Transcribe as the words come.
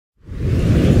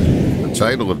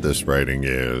title of this writing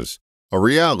is A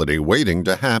Reality Waiting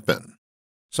to Happen.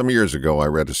 Some years ago, I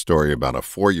read a story about a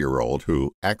 4-year-old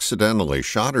who accidentally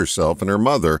shot herself and her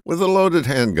mother with a loaded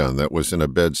handgun that was in a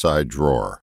bedside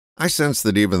drawer. I sense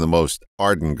that even the most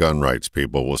ardent gun rights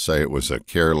people will say it was a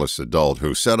careless adult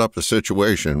who set up a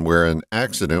situation where an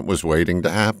accident was waiting to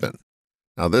happen.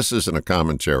 Now, this isn't a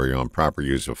commentary on proper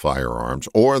use of firearms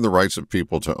or the rights of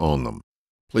people to own them.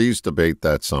 Please debate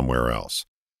that somewhere else.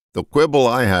 The quibble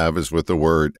I have is with the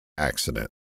word accident.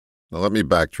 Now, let me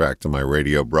backtrack to my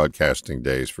radio broadcasting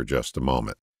days for just a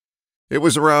moment. It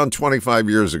was around 25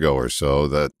 years ago or so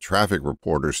that traffic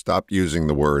reporters stopped using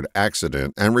the word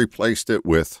accident and replaced it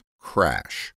with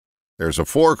crash. There's a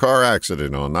 4-car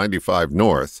accident on 95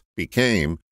 North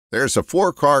became there's a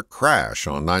 4-car crash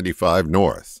on 95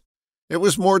 North. It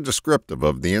was more descriptive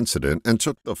of the incident and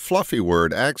took the fluffy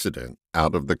word accident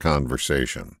out of the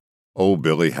conversation. Oh,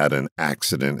 Billy had an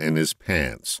accident in his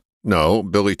pants. No,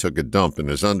 Billy took a dump in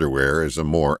his underwear is a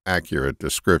more accurate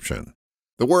description.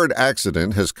 The word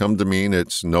accident has come to mean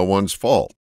it's no one's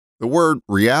fault. The word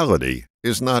reality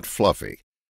is not fluffy.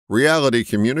 Reality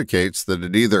communicates that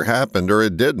it either happened or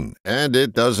it didn't, and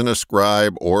it doesn't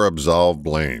ascribe or absolve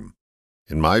blame.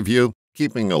 In my view,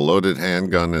 keeping a loaded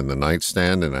handgun in the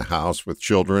nightstand in a house with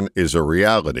children is a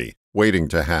reality waiting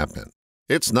to happen.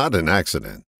 It's not an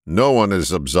accident. No one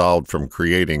is absolved from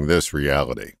creating this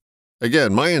reality.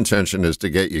 Again, my intention is to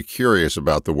get you curious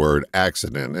about the word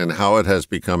accident and how it has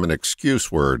become an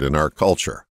excuse word in our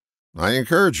culture. I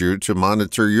encourage you to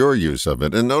monitor your use of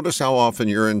it and notice how often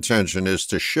your intention is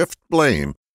to shift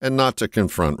blame and not to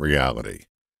confront reality.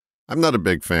 I'm not a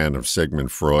big fan of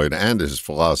Sigmund Freud and his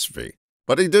philosophy,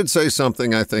 but he did say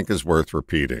something I think is worth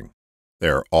repeating.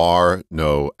 There are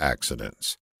no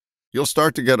accidents. You'll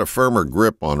start to get a firmer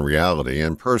grip on reality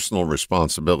and personal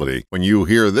responsibility when you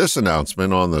hear this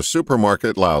announcement on the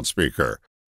supermarket loudspeaker.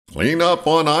 Clean up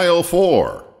on aisle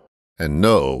 4. And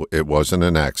no, it wasn't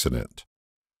an accident.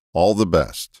 All the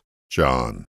best,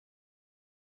 John.